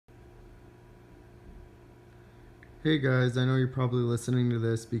Hey guys, I know you're probably listening to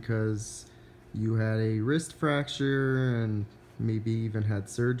this because you had a wrist fracture and maybe even had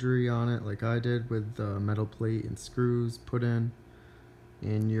surgery on it like I did with the metal plate and screws put in.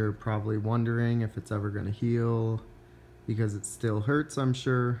 And you're probably wondering if it's ever going to heal because it still hurts, I'm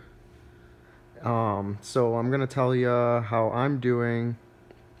sure. So I'm going to tell you how I'm doing,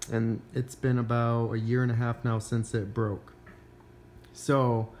 and it's been about a year and a half now since it broke.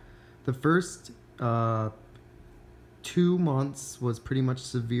 So the first 2 months was pretty much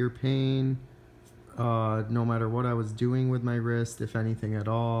severe pain, no matter what I was doing with my wrist, if anything at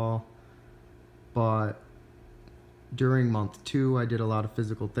all. But during month 2, I did a lot of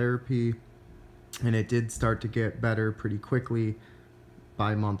physical therapy, and it did start to get better pretty quickly.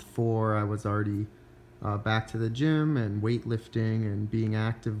 By month 4, I was already back to the gym and weightlifting and being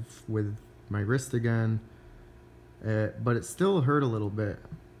active with my wrist again. But it still hurt a little bit.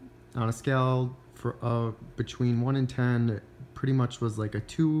 On a scale between 1 and 10, it pretty much was like a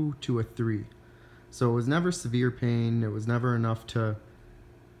 2 to a 3. So it was never severe pain. It was never enough to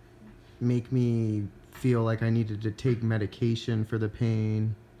make me feel like I needed to take medication for the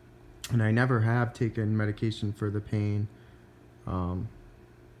pain. And I never have taken medication for the pain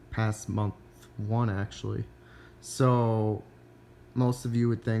past month 1, actually. So most of you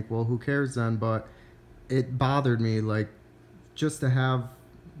would think, well, who cares then? But it bothered me, like, just to have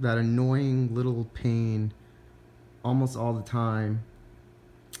that annoying little pain almost all the time,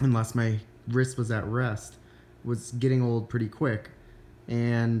 unless my wrist was at rest, was getting old pretty quick.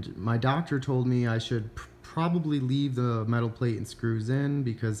 And my doctor told me I should probably leave the metal plate and screws in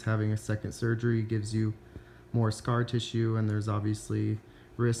because having a second surgery gives you more scar tissue, and there's obviously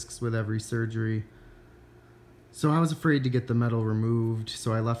risks with every surgery. So I was afraid to get the metal removed,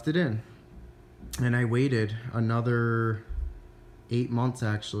 so I left it in. And I waited another 8 months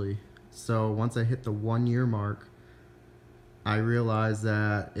actually. So once I hit the 1 year mark, I realized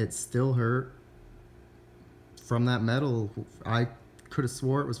that it still hurt from that metal. I could have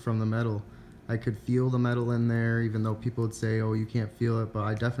swore it was from the metal. I could feel the metal in there, even though people would say, oh, you can't feel it, but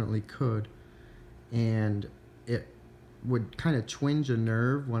I definitely could. And it would kind of twinge a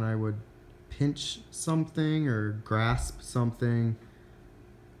nerve when I would pinch something or grasp something,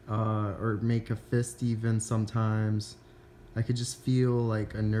 or make a fist even sometimes. I could just feel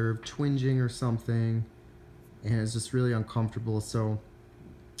like a nerve twinging or something, and it's just really uncomfortable. So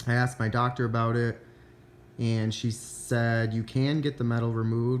I asked my doctor about it, and she said, you can get the metal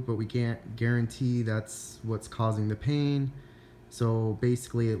removed, but we can't guarantee that's what's causing the pain. So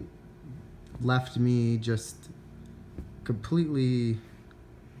basically it left me just completely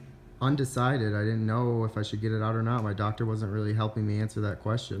undecided. I didn't know if I should get it out or not. My doctor wasn't really helping me answer that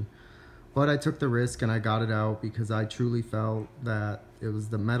question. But I took the risk and I got it out because I truly felt that it was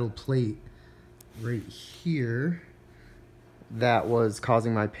the metal plate right here that was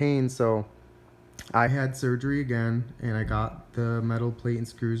causing my pain. So I had surgery again, and I got the metal plate and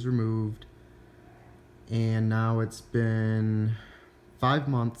screws removed. And now it's been 5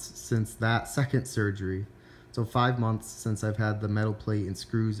 months since that second surgery. So 5 months since I've had the metal plate and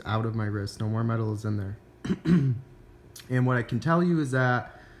screws out of my wrist. No more metal is in there. And what I can tell you is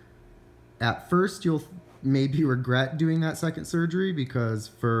that at first you'll maybe regret doing that second surgery, because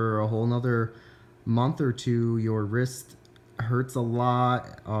for a whole nother month or 2 your wrist hurts a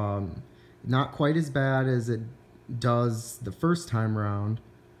lot. Not quite as bad as it does the first time around,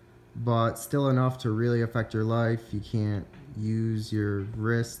 but still enough to really affect your life. You can't use your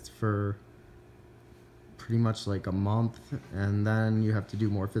wrist for pretty much like a month, and then you have to do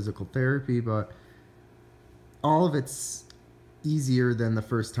more physical therapy. But all of it's easier than the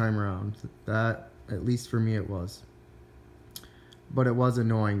first time around. That, at least for me, it was. But it was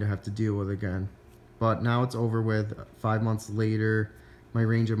annoying to have to deal with again. But now it's over with. 5 months later, my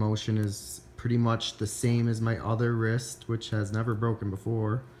range of motion is pretty much the same as my other wrist, which has never broken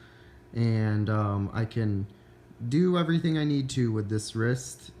before. And I can do everything I need to with this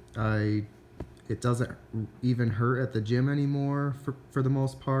wrist. It doesn't even hurt at the gym anymore for the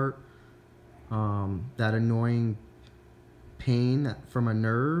most part. That annoying pain from a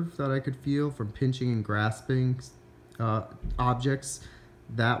nerve that I could feel from pinching and grasping objects,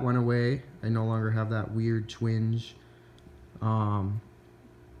 that went away. I no longer have that weird twinge.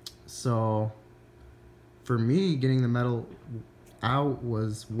 So for me, getting the metal out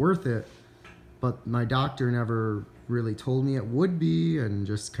was worth it, but my doctor never really told me it would be, and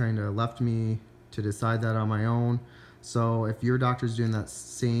just kind of left me to decide that on my own. So if your doctor's doing that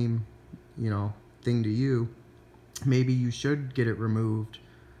same, thing to you, maybe you should get it removed.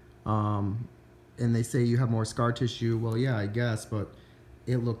 And they say you have more scar tissue. Well, yeah, I guess, but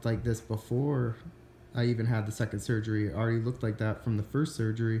it looked like this before I even had the second surgery, it already looked like that from the first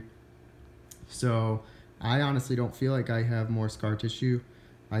surgery. So I honestly don't feel like I have more scar tissue.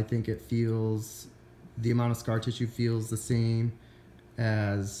 I think the amount of scar tissue feels the same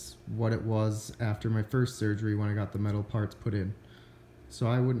as what it was after my first surgery when I got the metal parts put in. So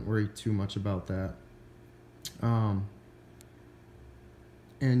I wouldn't worry too much about that. Um,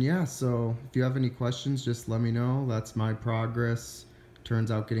 and yeah, so if you have any questions, just let me know. That's my progress. Turns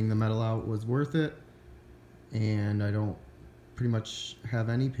out getting the metal out was worth it, and I don't pretty much have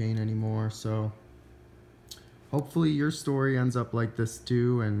any pain anymore. So hopefully your story ends up like this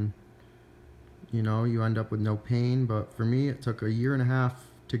too, and you end up with no pain. But for me, it took a year and a half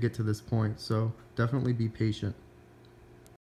to get to this point. So definitely be patient.